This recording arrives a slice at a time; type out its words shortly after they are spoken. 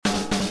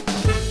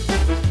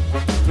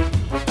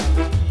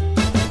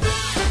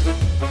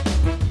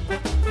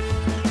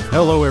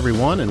Hello,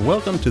 everyone, and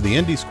welcome to the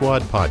Indy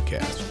Squad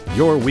podcast,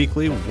 your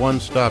weekly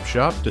one-stop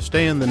shop to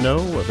stay in the know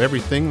of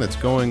everything that's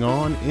going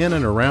on in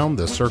and around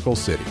the Circle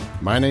City.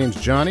 My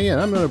name's Johnny, and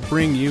I'm going to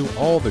bring you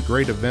all the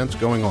great events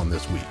going on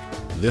this week.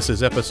 This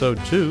is episode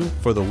 2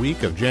 for the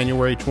week of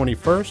January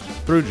 21st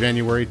through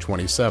January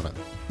 27th.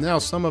 Now,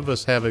 some of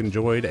us have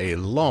enjoyed a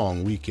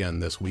long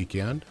weekend this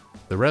weekend.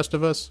 The rest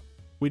of us,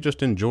 we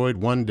just enjoyed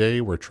one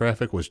day where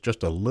traffic was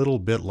just a little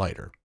bit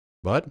lighter.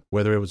 But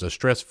whether it was a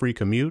stress-free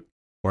commute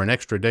or an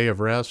extra day of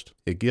rest,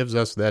 it gives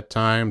us that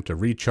time to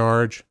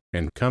recharge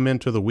and come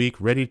into the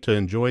week ready to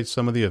enjoy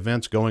some of the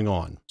events going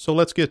on. So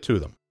let's get to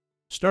them.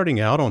 Starting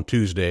out on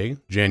Tuesday,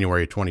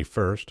 January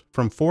 21st,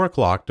 from 4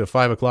 o'clock to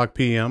 5 o'clock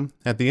p.m.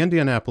 at the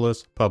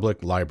Indianapolis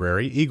Public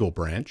Library Eagle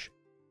Branch,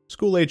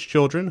 school-age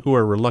children who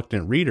are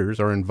reluctant readers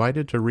are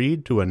invited to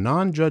read to a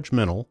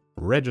non-judgmental,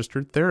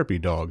 registered therapy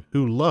dog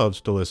who loves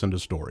to listen to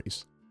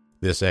stories.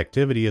 This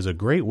activity is a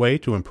great way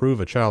to improve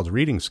a child's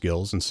reading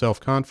skills and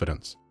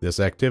self-confidence. This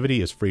activity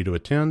is free to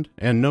attend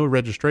and no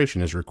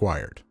registration is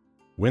required.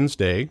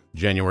 Wednesday,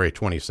 January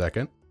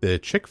 22nd, the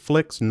Chick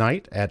Flicks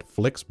Night at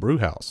Flicks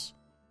Brewhouse.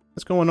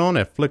 What's going on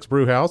at Flicks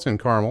Brewhouse in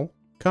Carmel?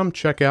 Come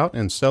check out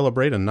and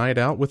celebrate a night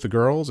out with the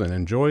girls and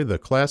enjoy the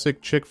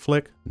classic chick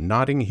flick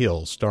Notting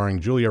Hill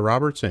starring Julia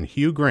Roberts and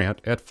Hugh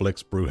Grant at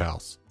Flicks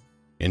Brewhouse.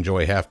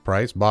 Enjoy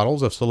half-price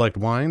bottles of select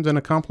wines and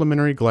a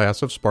complimentary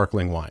glass of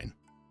sparkling wine.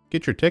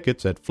 Get your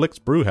tickets at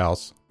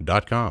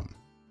flicksbrewhouse.com.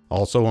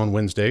 Also on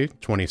Wednesday,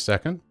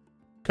 22nd,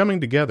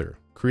 Coming Together,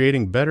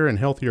 Creating Better and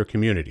Healthier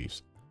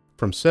Communities.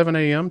 From 7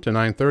 a.m. to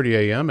 9:30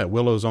 a.m. at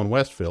Willows on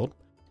Westfield,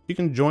 you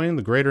can join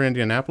the Greater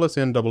Indianapolis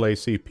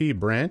NAACP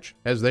branch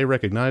as they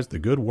recognize the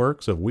good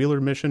works of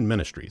Wheeler Mission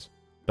Ministries,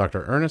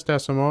 Dr. Ernest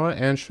Asamoah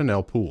and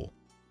Chanel Poole.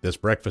 This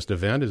breakfast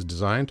event is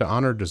designed to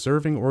honor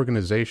deserving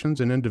organizations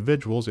and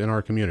individuals in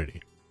our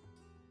community.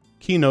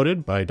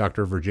 Keynoted by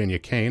Dr. Virginia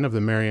Kane of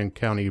the Marion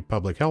County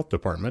Public Health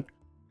Department,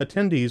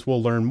 attendees will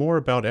learn more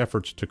about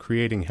efforts to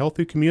creating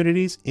healthy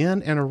communities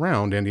in and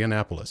around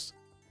Indianapolis.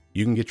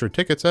 You can get your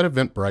tickets at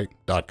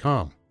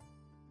eventbrite.com.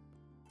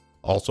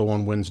 Also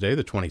on Wednesday,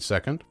 the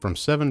 22nd, from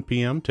 7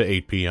 p.m. to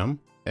 8 p.m.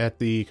 at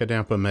the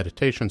Kadampa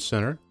Meditation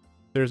Center,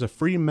 there's a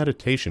free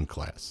meditation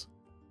class.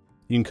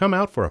 You can come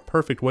out for a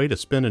perfect way to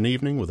spend an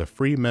evening with a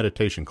free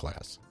meditation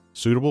class.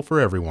 Suitable for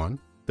everyone,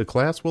 the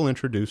class will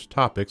introduce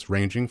topics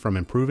ranging from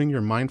improving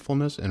your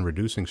mindfulness and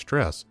reducing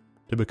stress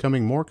to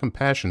becoming more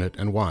compassionate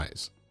and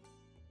wise.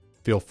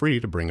 Feel free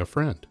to bring a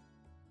friend.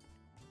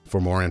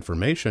 For more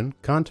information,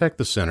 contact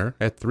the center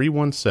at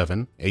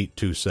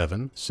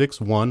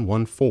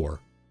 317-827-6114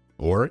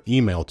 or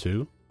email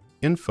to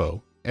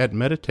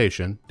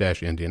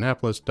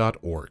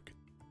info@meditation-indianapolis.org.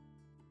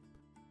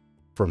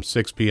 From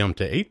 6 p.m.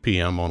 to 8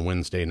 p.m. on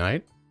Wednesday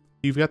night,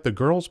 you've got the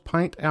Girls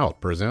Pint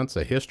Out presents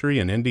A History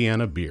in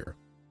Indiana Beer.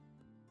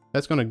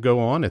 That's going to go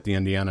on at the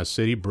Indiana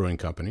City Brewing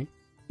Company.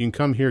 You can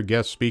come hear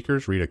guest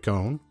speakers Rita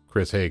Cohn,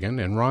 Chris Hagan,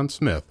 and Ron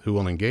Smith, who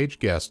will engage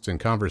guests in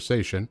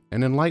conversation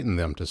and enlighten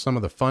them to some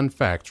of the fun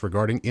facts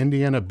regarding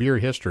Indiana beer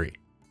history.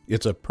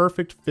 It's a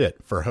perfect fit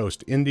for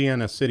host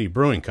Indiana City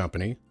Brewing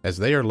Company, as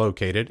they are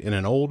located in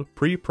an old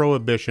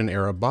pre-Prohibition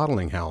era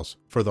bottling house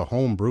for the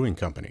home brewing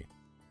company.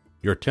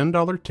 Your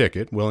 $10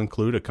 ticket will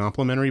include a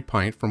complimentary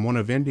pint from one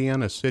of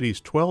Indiana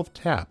City's 12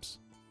 taps.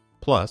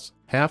 Plus,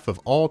 half of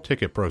all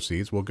ticket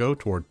proceeds will go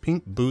toward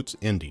Pink Boots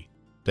Indy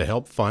to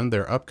help fund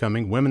their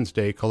upcoming Women's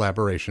Day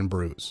collaboration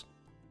brews.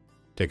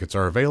 Tickets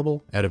are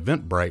available at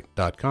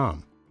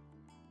eventbrite.com.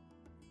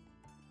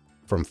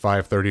 From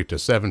 5:30 to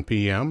 7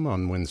 p.m.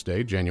 on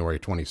Wednesday, January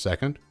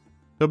 22nd,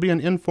 there'll be an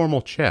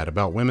informal chat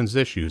about women's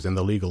issues in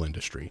the legal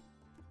industry.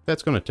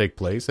 That's going to take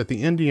place at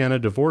the Indiana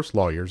Divorce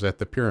Lawyers at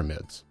the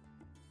Pyramids.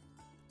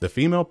 The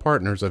female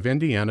partners of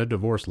Indiana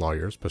Divorce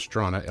Lawyers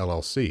Pastrana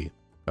LLC,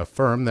 a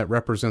firm that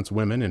represents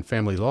women in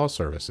family law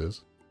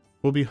services,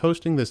 will be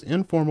hosting this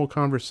informal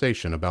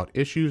conversation about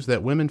issues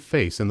that women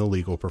face in the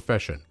legal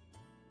profession.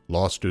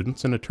 Law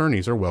students and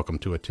attorneys are welcome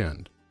to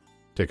attend.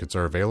 Tickets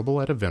are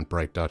available at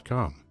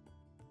eventbrite.com.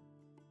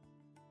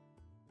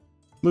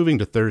 Moving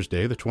to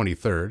Thursday, the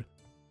 23rd,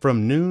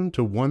 from noon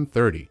to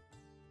 1:30,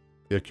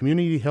 the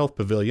Community Health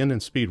Pavilion in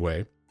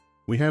Speedway,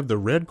 we have the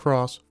Red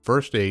Cross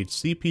First Aid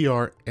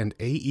CPR and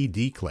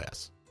AED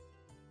class.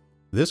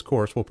 This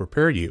course will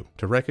prepare you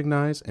to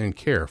recognize and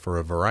care for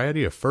a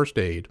variety of first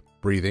aid,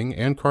 breathing,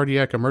 and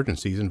cardiac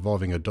emergencies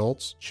involving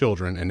adults,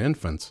 children, and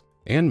infants,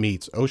 and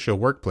meets OSHA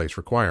workplace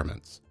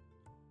requirements.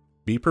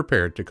 Be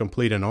prepared to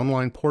complete an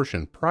online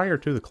portion prior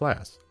to the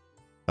class.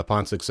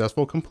 Upon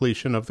successful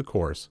completion of the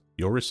course,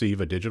 you'll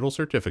receive a digital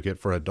certificate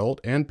for adult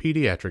and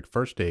pediatric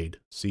first aid,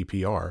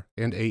 CPR,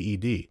 and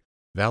AED,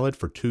 valid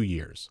for 2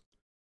 years.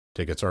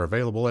 Tickets are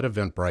available at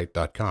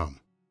eventbrite.com.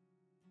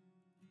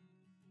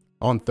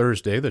 On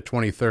Thursday, the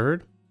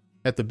 23rd,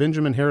 at the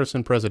Benjamin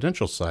Harrison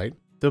Presidential Site,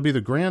 there'll be the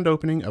grand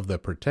opening of the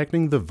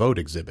Protecting the Vote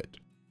exhibit.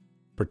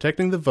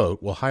 Protecting the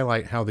Vote will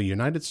highlight how the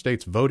United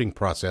States voting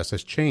process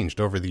has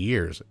changed over the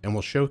years and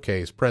will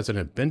showcase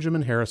President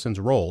Benjamin Harrison's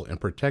role in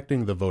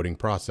protecting the voting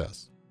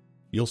process.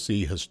 You'll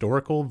see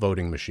historical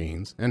voting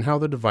machines and how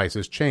the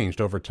devices changed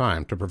over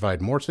time to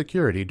provide more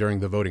security during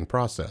the voting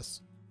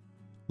process.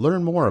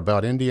 Learn more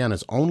about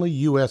Indiana's only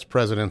U.S.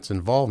 president's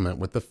involvement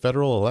with the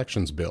federal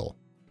elections bill,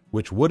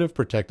 which would have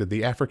protected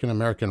the African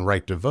American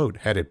right to vote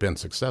had it been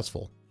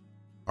successful.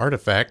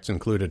 Artifacts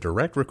include a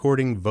direct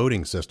recording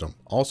voting system,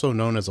 also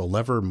known as a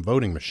lever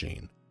voting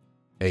machine,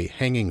 a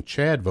hanging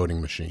Chad voting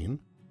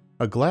machine,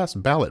 a glass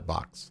ballot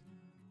box,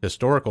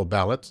 historical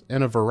ballots,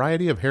 and a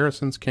variety of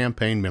Harrison's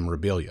campaign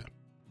memorabilia.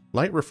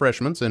 Light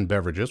refreshments and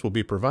beverages will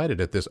be provided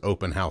at this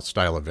open house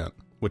style event,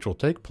 which will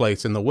take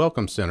place in the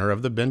Welcome Center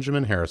of the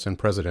Benjamin Harrison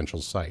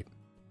Presidential Site.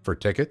 For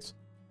tickets,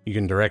 you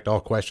can direct all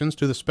questions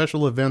to the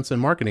Special Events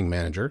and Marketing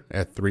Manager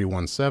at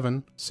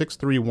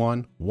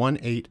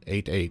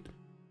 317-631-1888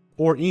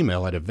 or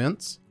email at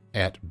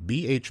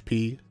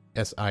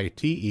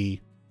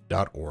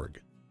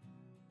events@bhpsite.org.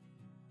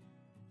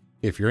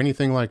 If you're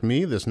anything like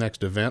me, this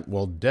next event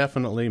will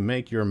definitely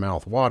make your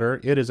mouth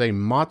water. It is a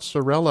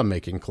mozzarella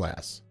making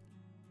class.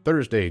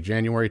 Thursday,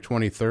 January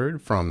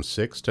 23rd from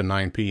 6 to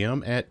 9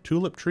 p.m. at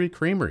Tulip Tree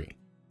Creamery.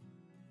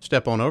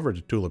 Step on over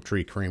to Tulip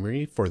Tree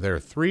Creamery for their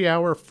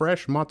 3-hour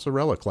fresh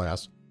mozzarella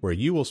class, where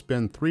you will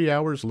spend 3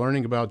 hours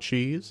learning about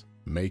cheese,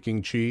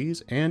 making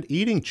cheese, and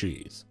eating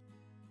cheese.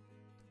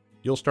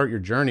 You'll start your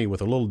journey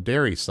with a little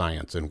dairy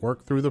science and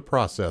work through the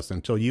process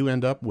until you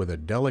end up with a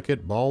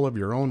delicate ball of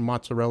your own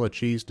mozzarella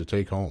cheese to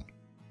take home.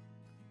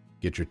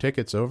 Get your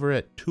tickets over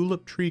at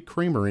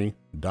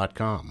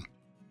tuliptreecreamery.com.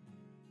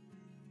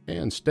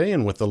 And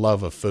staying with the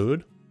love of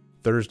food,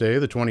 Thursday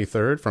the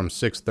 23rd from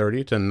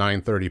 6:30 to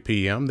 9:30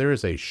 p.m. there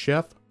is a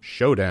Chef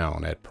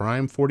Showdown at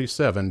Prime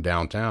 47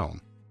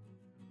 downtown.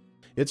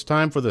 It's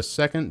time for the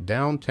second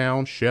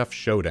Downtown Chef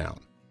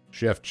Showdown.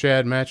 Chef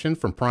Chad Matchin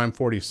from Prime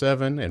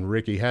 47 and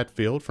Ricky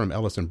Hatfield from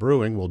Ellison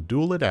Brewing will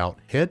duel it out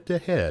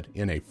head-to-head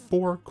in a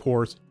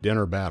 4-course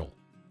dinner battle.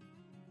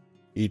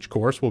 Each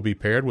course will be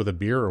paired with a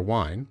beer or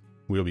wine.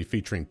 We'll be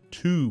featuring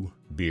 2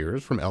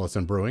 beers from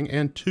Ellison Brewing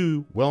and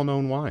 2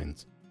 well-known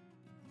wines.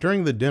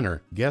 During the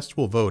dinner, guests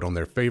will vote on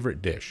their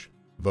favorite dish.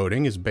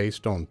 Voting is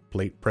based on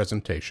plate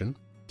presentation,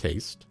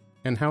 taste,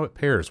 and how it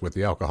pairs with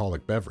the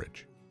alcoholic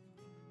beverage.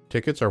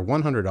 Tickets are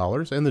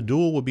 $100 and the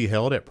duel will be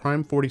held at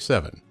Prime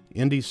 47,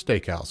 Indy's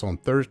Steakhouse on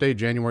Thursday,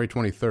 January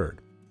 23rd.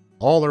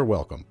 All are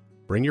welcome.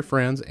 Bring your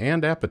friends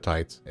and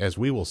appetites as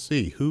we will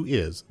see who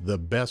is the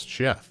best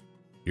chef.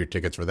 Your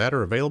tickets for that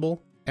are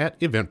available at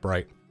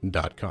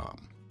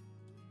eventbrite.com.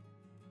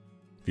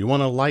 If you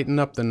want to lighten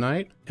up the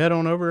night, head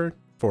on over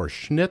for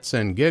Schnitz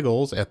and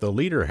Giggles at the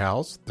Leader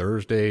House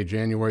Thursday,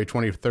 January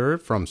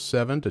 23rd from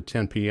 7 to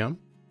 10 p.m.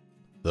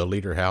 The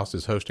Leader House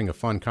is hosting a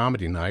fun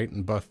comedy night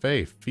and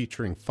buffet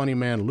featuring funny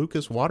man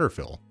Lucas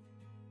Waterfill.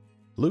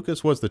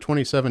 Lucas was the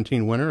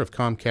 2017 winner of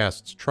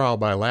Comcast's Trial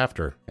by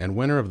Laughter and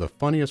winner of the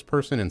Funniest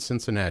Person in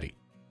Cincinnati.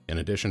 In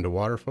addition to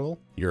Waterfill,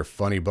 your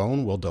funny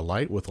bone will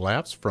delight with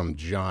laughs from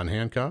John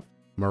Hancock,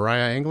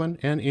 Mariah England,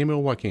 and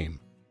Emil Joachim.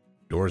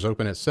 Doors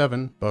open at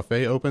 7,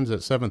 buffet opens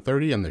at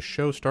 7:30, and the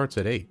show starts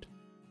at 8.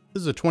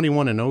 This is a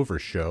 21 and over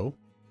show.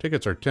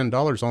 Tickets are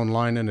 $10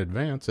 online in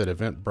advance at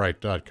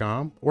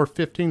eventbrite.com or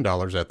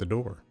 $15 at the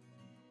door.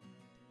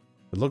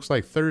 It looks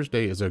like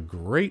Thursday is a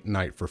great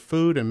night for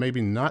food and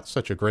maybe not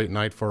such a great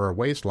night for our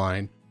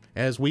waistline,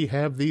 as we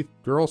have the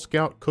Girl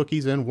Scout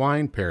cookies and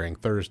wine pairing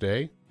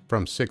Thursday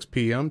from 6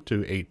 p.m.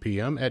 to 8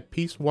 p.m. at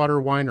Peace Water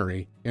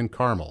Winery in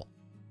Carmel.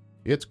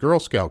 It's Girl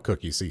Scout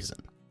cookie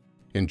season.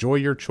 Enjoy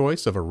your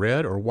choice of a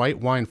red or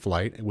white wine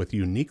flight with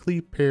uniquely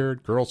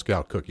paired Girl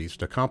Scout cookies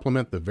to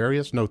complement the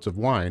various notes of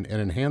wine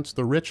and enhance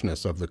the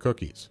richness of the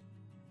cookies.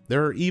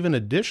 There are even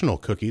additional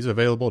cookies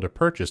available to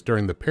purchase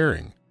during the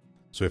pairing.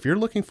 So if you're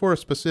looking for a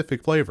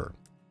specific flavor,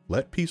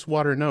 let Peace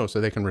Water know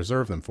so they can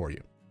reserve them for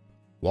you.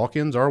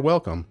 Walk-ins are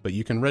welcome, but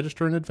you can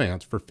register in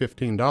advance for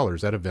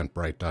 $15 at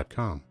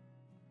eventbrite.com.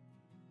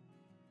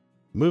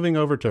 Moving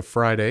over to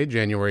Friday,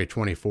 January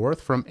 24th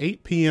from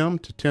 8 p.m.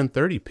 to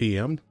 10:30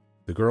 p.m.,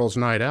 the Girls'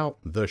 Night Out,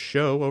 The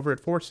Show over at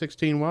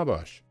 416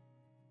 Wabash.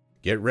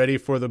 Get ready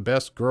for the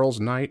best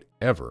girls' night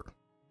ever.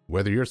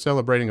 Whether you're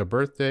celebrating a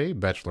birthday,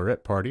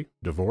 bachelorette party,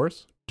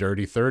 divorce,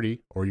 dirty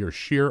 30, or your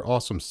sheer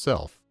awesome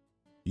self,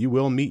 you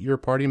will meet your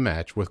party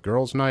match with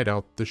Girls' Night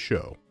Out, The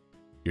Show.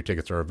 Your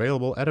tickets are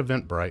available at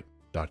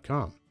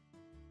eventbrite.com.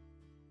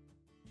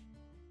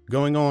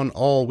 Going on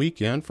all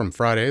weekend from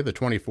Friday the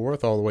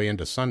 24th all the way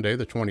into Sunday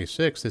the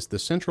 26th is the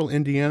Central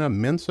Indiana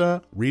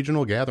Mensa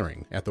Regional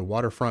Gathering at the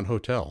Waterfront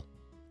Hotel.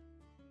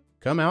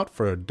 Come out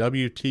for a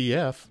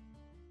WTF,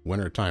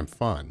 Wintertime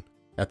Fun,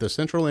 at the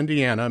Central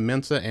Indiana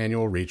Mensa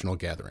Annual Regional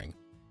Gathering.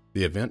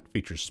 The event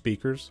features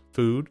speakers,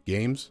 food,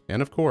 games,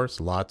 and of course,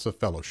 lots of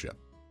fellowship.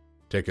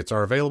 Tickets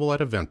are available at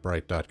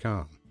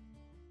eventbrite.com.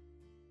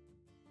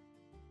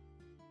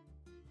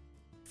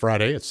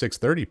 Friday at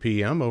 6:30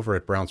 p.m. over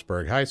at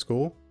Brownsburg High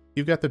School,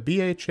 you've got the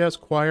BHS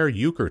Choir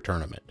Euchre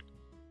Tournament.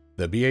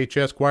 The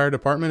BHS Choir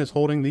Department is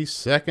holding the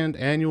second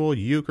annual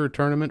Euchre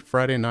Tournament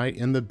Friday night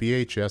in the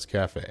BHS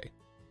Cafe.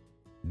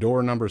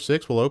 Door number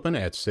 6 will open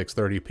at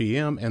 6:30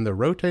 p.m. and the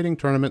rotating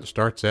tournament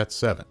starts at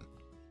 7.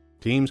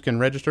 Teams can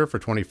register for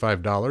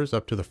 $25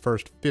 up to the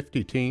first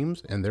 50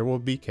 teams, and there will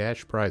be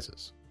cash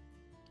prizes.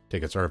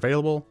 Tickets are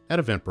available at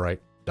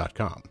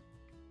eventbrite.com.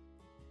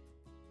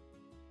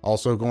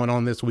 Also going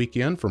on this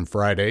weekend from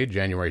Friday,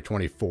 January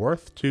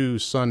 24th to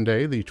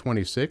Sunday, the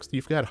 26th,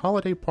 you've got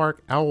Holiday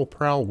Park Owl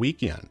Prowl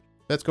Weekend.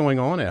 That's going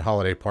on at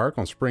Holiday Park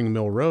on Spring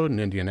Mill Road in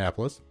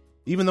Indianapolis.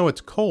 Even though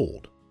it's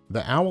cold,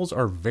 the owls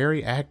are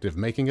very active,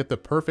 making it the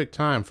perfect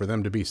time for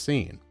them to be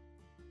seen.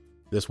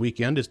 This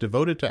weekend is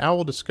devoted to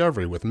owl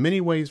discovery with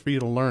many ways for you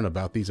to learn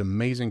about these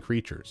amazing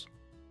creatures.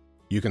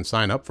 You can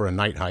sign up for a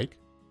night hike,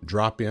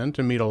 drop in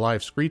to meet a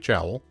live screech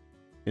owl,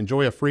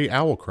 enjoy a free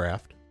owl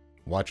craft,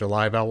 watch a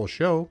live owl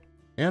show,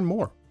 and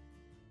more.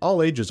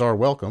 All ages are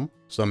welcome.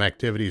 Some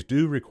activities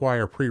do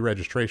require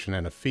pre-registration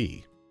and a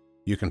fee.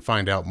 You can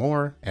find out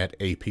more at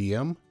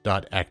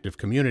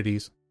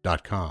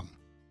apm.activecommunities.com.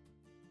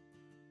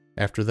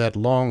 After that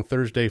long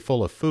Thursday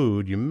full of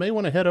food, you may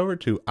want to head over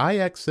to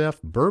IXF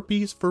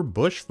Burpees for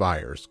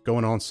Bushfires,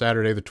 going on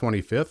Saturday the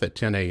 25th at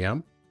 10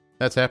 a.m.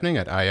 That's happening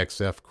at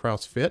IXF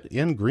CrossFit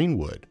in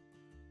Greenwood.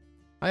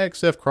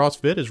 IXF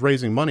CrossFit is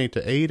raising money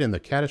to aid in the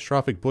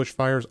catastrophic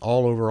bushfires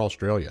all over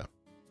Australia.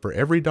 For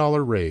every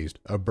dollar raised,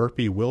 a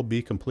burpee will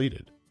be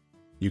completed.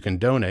 You can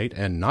donate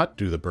and not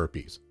do the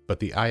burpees,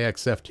 but the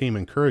IXF team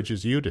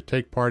encourages you to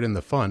take part in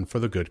the fun for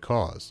the good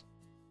cause.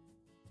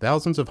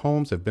 Thousands of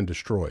homes have been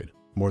destroyed.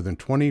 More than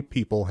 20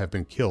 people have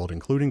been killed,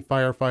 including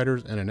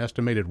firefighters, and an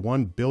estimated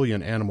 1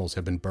 billion animals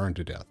have been burned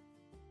to death.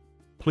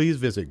 Please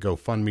visit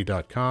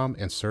GoFundMe.com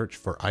and search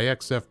for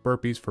IXF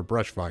Burpees for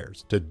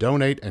Brushfires to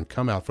donate and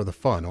come out for the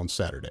fun on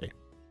Saturday.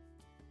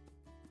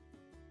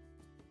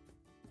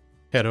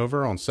 Head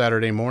over on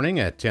Saturday morning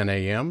at 10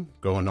 a.m.,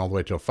 going all the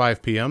way till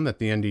 5 p.m. at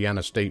the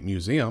Indiana State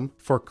Museum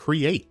for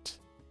Create.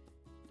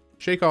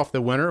 Shake off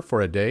the winter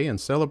for a day and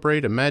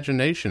celebrate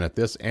imagination at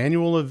this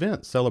annual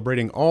event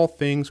celebrating all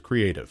things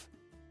creative.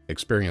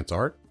 Experience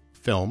art,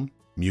 film,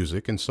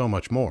 music, and so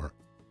much more.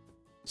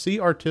 See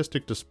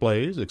artistic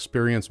displays,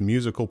 experience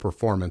musical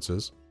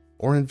performances,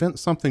 or invent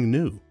something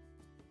new.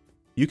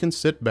 You can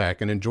sit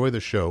back and enjoy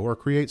the show or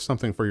create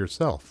something for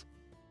yourself.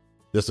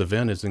 This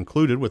event is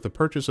included with the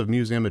purchase of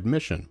museum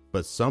admission,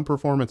 but some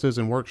performances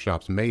and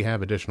workshops may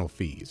have additional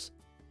fees.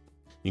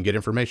 You can get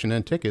information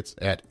and tickets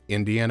at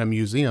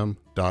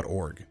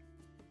indianamuseum.org.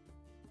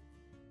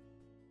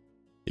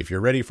 If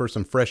you're ready for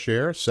some fresh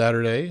air,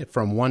 Saturday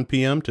from 1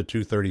 p.m. to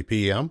 2:30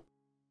 p.m.,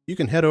 you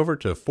can head over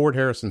to Fort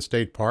Harrison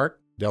State Park,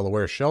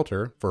 Delaware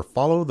Shelter for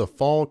Follow the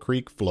Fall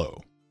Creek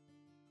Flow.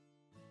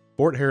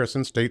 Fort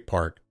Harrison State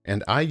Park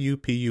and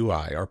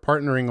IUPUI are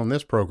partnering on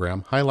this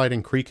program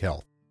highlighting creek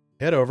health.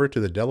 Head over to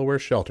the Delaware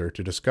Shelter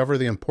to discover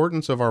the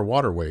importance of our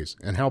waterways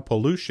and how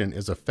pollution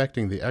is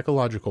affecting the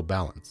ecological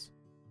balance.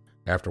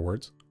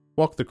 Afterwards,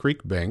 walk the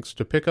creek banks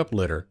to pick up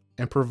litter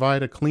and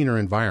provide a cleaner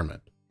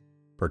environment.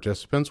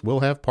 Participants will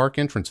have park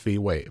entrance fee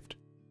waived.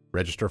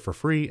 Register for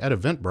free at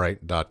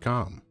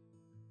eventbrite.com.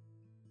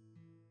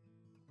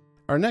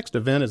 Our next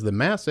event is the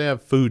Mass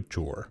Ave Food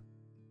Tour.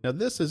 Now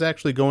this is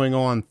actually going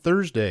on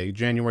Thursday,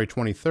 January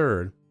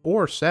 23rd,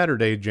 or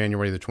Saturday,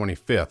 January the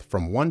 25th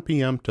from 1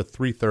 p.m. to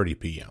 3:30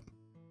 p.m.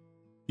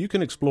 You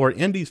can explore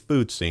Indy's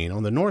food scene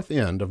on the north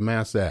end of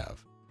Mass Ave.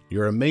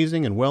 Your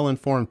amazing and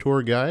well-informed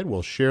tour guide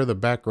will share the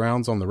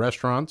backgrounds on the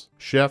restaurants,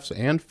 chefs,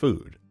 and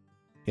food.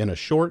 In a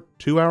short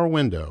 2-hour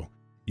window,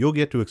 you'll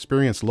get to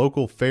experience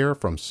local fare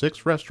from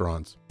 6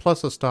 restaurants,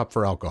 plus a stop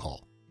for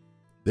alcohol.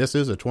 This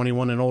is a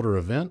 21 and older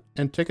event,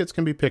 and tickets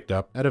can be picked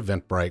up at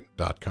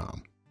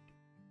eventbrite.com.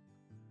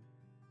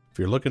 If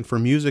you're looking for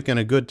music and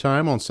a good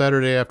time on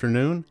Saturday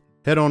afternoon,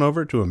 head on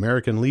over to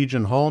American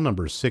Legion Hall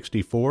number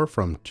 64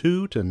 from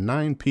 2 to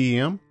 9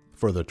 p.m.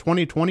 for the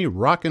 2020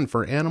 Rockin'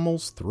 for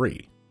Animals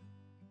 3.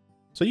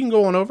 So you can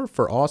go on over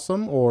for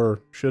awesome,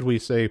 or should we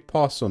say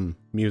possum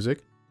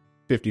music,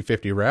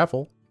 50-50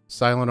 raffle,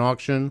 silent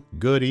auction,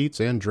 good eats,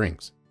 and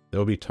drinks. There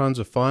will be tons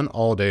of fun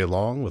all day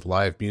long with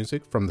live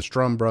music from the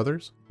Strum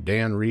Brothers,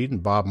 Dan Reed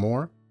and Bob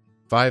Moore,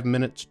 5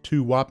 Minutes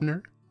to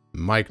Wapner,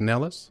 Mike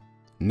Nellis,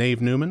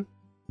 Nave Newman,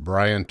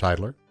 Brian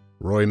Titler,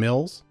 Roy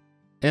Mills,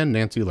 and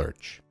Nancy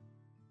Lurch.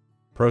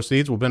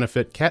 Proceeds will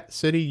benefit Cat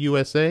City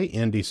USA,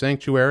 Indy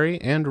Sanctuary,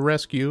 and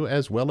Rescue,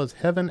 as well as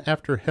Heaven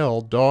After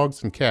Hell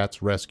Dogs and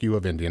Cats Rescue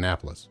of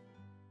Indianapolis.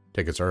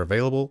 Tickets are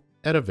available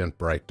at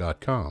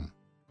eventbrite.com.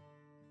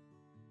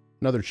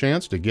 Another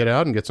chance to get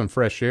out and get some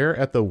fresh air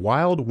at the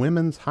Wild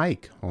Women's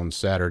Hike on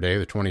Saturday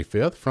the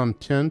 25th from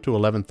 10 to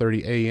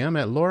 11:30 a.m.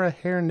 at Laura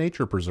Hare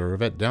Nature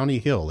Preserve at Downey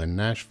Hill in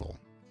Nashville.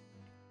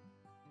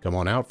 Come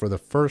on out for the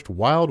first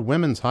Wild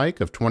Women's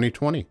Hike of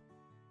 2020.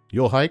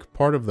 You'll hike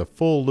part of the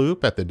full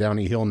loop at the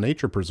Downey Hill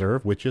Nature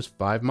Preserve, which is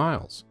 5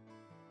 miles.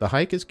 The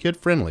hike is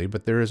kid-friendly,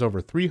 but there is over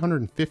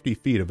 350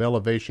 feet of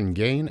elevation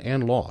gain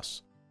and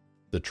loss.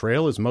 The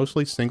trail is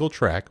mostly single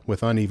track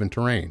with uneven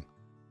terrain.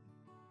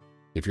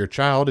 If your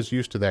child is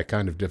used to that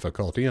kind of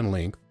difficulty and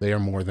length, they are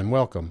more than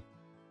welcome.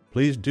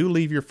 Please do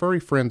leave your furry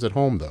friends at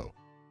home, though.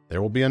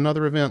 There will be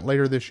another event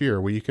later this year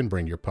where you can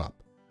bring your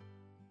pup.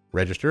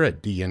 Register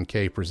at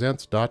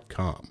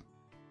dnkpresents.com.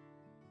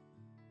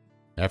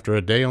 After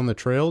a day on the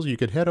trails, you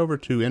could head over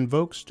to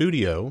Invoke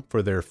Studio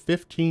for their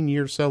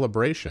 15-year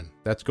celebration.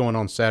 That's going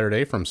on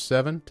Saturday from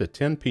 7 to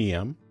 10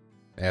 p.m.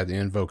 at the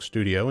Invoke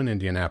Studio in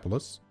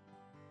Indianapolis.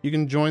 You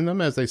can join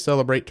them as they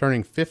celebrate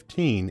turning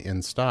 15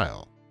 in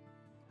style.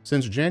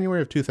 Since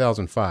January of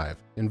 2005,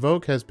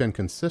 Invoke has been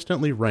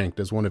consistently ranked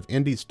as one of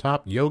Indy's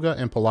top yoga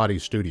and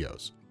Pilates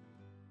studios.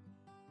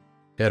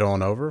 Head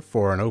on over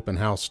for an open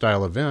house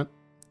style event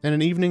and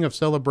an evening of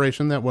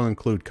celebration that will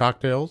include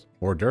cocktails,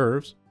 hors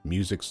d'oeuvres,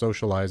 music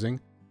socializing,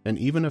 and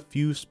even a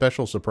few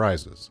special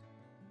surprises.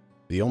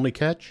 The only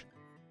catch?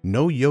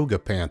 No yoga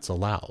pants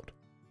allowed.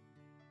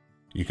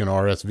 You can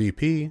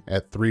RSVP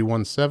at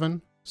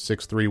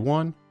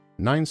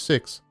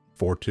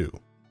 317-631-9642.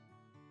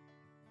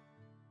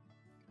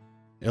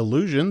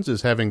 Illusions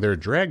is having their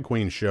drag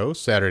queen show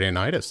Saturday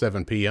night at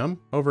 7 p.m.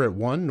 over at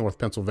 1 North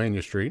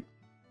Pennsylvania Street.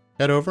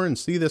 Head over and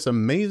see this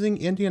amazing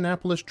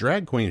Indianapolis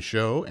drag queen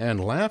show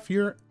and laugh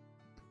your...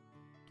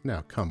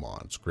 Now come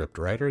on,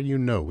 scriptwriter, you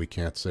know we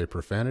can't say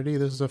profanity,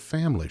 this is a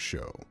family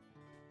show.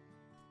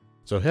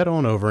 So head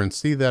on over and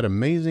see that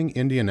amazing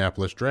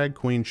Indianapolis drag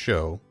queen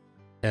show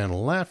and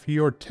laugh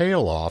your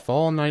tail off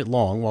all night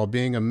long while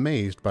being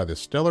amazed by the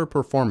stellar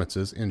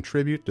performances in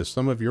tribute to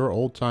some of your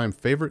old-time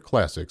favorite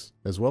classics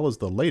as well as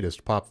the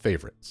latest pop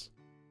favorites.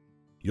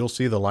 You'll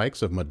see the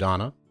likes of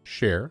Madonna,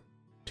 Cher,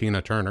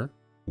 Tina Turner,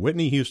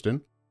 Whitney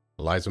Houston,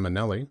 Liza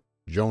Minnelli,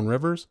 Joan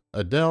Rivers,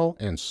 Adele,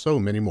 and so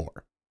many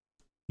more.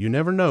 You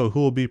never know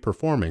who will be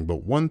performing,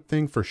 but one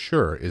thing for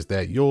sure is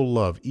that you'll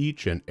love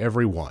each and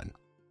every one.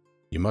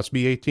 You must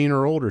be 18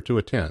 or older to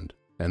attend,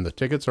 and the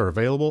tickets are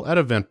available at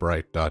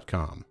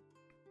eventbrite.com.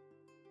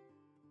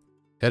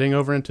 Heading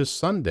over into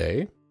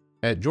Sunday,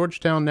 at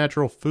Georgetown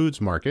Natural Foods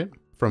Market,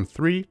 from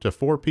 3 to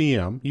 4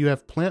 p.m., you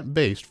have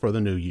plant-based for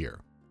the new year.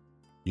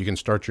 You can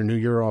start your new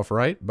year off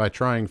right by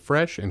trying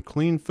fresh and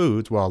clean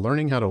foods while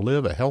learning how to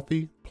live a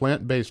healthy,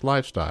 plant-based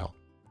lifestyle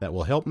that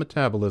will help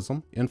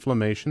metabolism,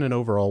 inflammation, and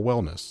overall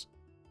wellness.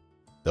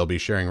 They'll be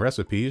sharing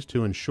recipes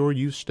to ensure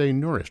you stay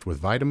nourished with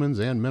vitamins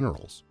and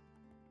minerals.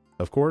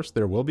 Of course,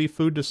 there will be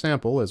food to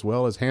sample as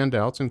well as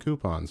handouts and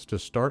coupons to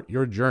start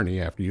your journey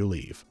after you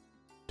leave.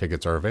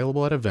 Tickets are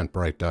available at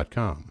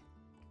eventbrite.com.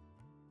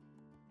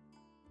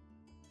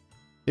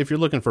 If you're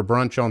looking for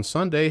brunch on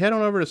Sunday, head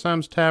on over to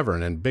Sam's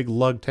Tavern and Big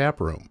Lug Tap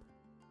Room.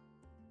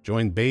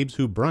 Join Babes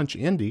Who Brunch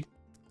Indy,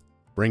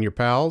 bring your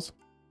pals,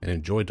 and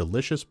enjoy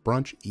delicious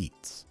brunch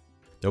eats.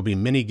 There'll be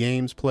mini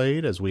games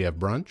played as we have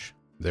brunch.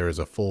 There is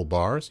a full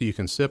bar so you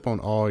can sip on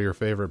all your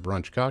favorite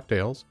brunch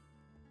cocktails.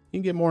 You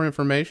can get more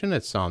information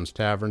at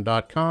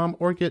samstavern.com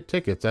or get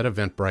tickets at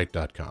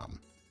eventbrite.com.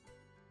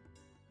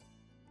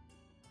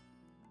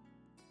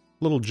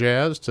 Little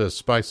jazz to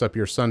spice up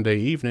your Sunday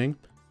evening.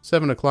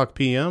 7 o'clock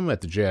p.m.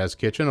 at the Jazz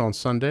Kitchen on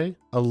Sunday,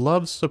 A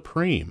Love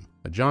Supreme,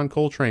 a John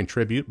Coltrane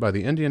tribute by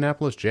the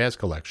Indianapolis Jazz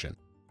Collection.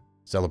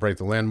 Celebrate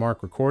the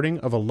landmark recording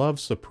of A Love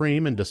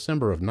Supreme in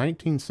December of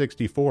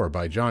 1964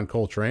 by John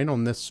Coltrane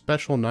on this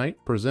special night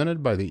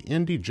presented by the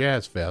Indy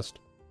Jazz Fest,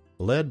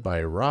 led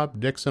by Rob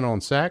Dixon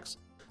on sax,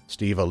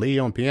 Steve Ali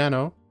on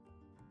piano,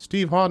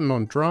 Steve Houghton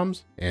on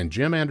drums, and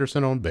Jim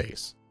Anderson on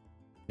bass.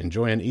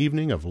 Enjoy an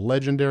evening of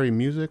legendary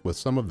music with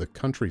some of the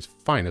country's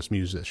finest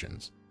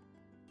musicians.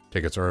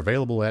 Tickets are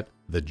available at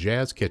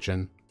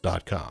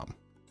thejazzkitchen.com.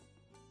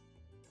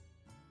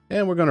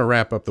 And we're going to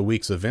wrap up the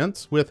week's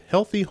events with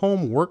Healthy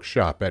Home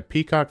Workshop at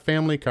Peacock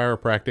Family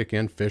Chiropractic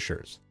in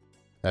Fishers.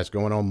 That's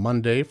going on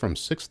Monday from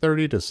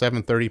 6:30 to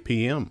 7:30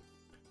 p.m.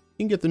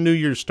 You can get the new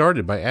year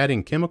started by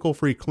adding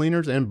chemical-free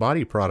cleaners and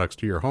body products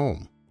to your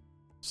home.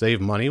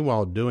 Save money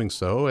while doing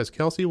so, as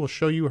Kelsey will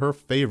show you her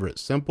favorite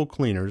simple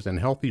cleaners and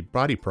healthy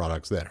body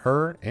products that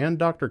her and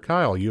Dr.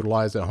 Kyle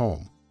utilize at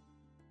home.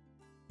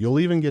 You'll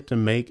even get to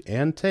make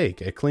and take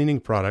a cleaning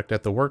product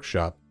at the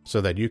workshop so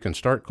that you can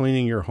start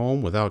cleaning your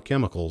home without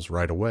chemicals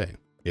right away.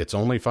 It's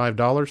only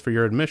 $5 for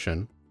your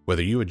admission.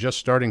 Whether you are just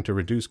starting to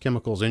reduce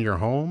chemicals in your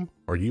home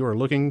or you are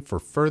looking for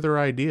further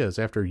ideas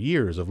after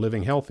years of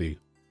living healthy,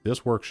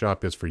 this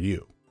workshop is for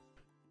you.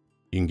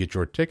 You can get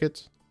your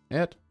tickets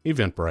at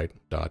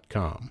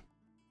eventbrite.com.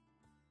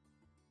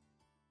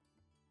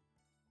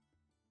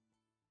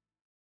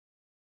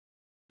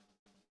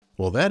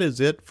 Well, that is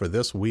it for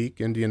this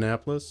week,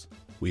 Indianapolis.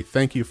 We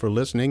thank you for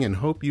listening and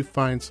hope you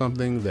find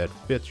something that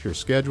fits your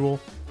schedule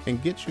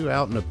and gets you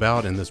out and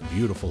about in this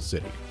beautiful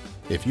city.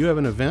 If you have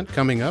an event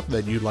coming up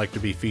that you'd like to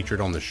be featured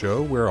on the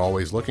show, we're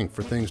always looking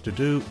for things to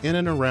do in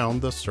and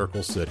around the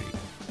Circle City.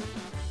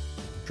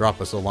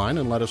 Drop us a line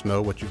and let us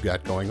know what you've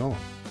got going on.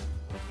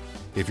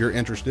 If you're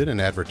interested in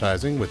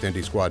advertising with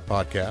Indy Squad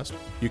Podcast,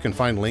 you can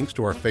find links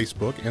to our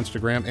Facebook,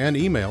 Instagram, and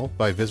email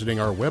by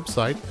visiting our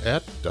website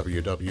at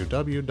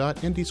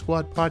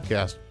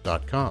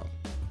www.indysquadpodcast.com.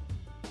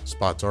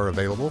 Spots are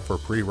available for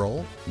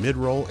pre-roll,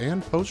 mid-roll,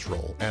 and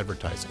post-roll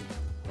advertising.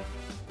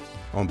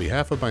 On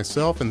behalf of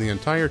myself and the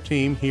entire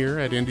team here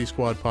at Indy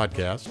Squad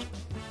Podcast,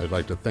 I'd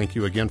like to thank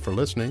you again for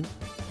listening.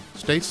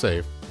 Stay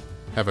safe,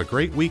 have a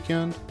great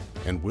weekend,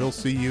 and we'll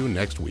see you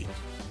next week.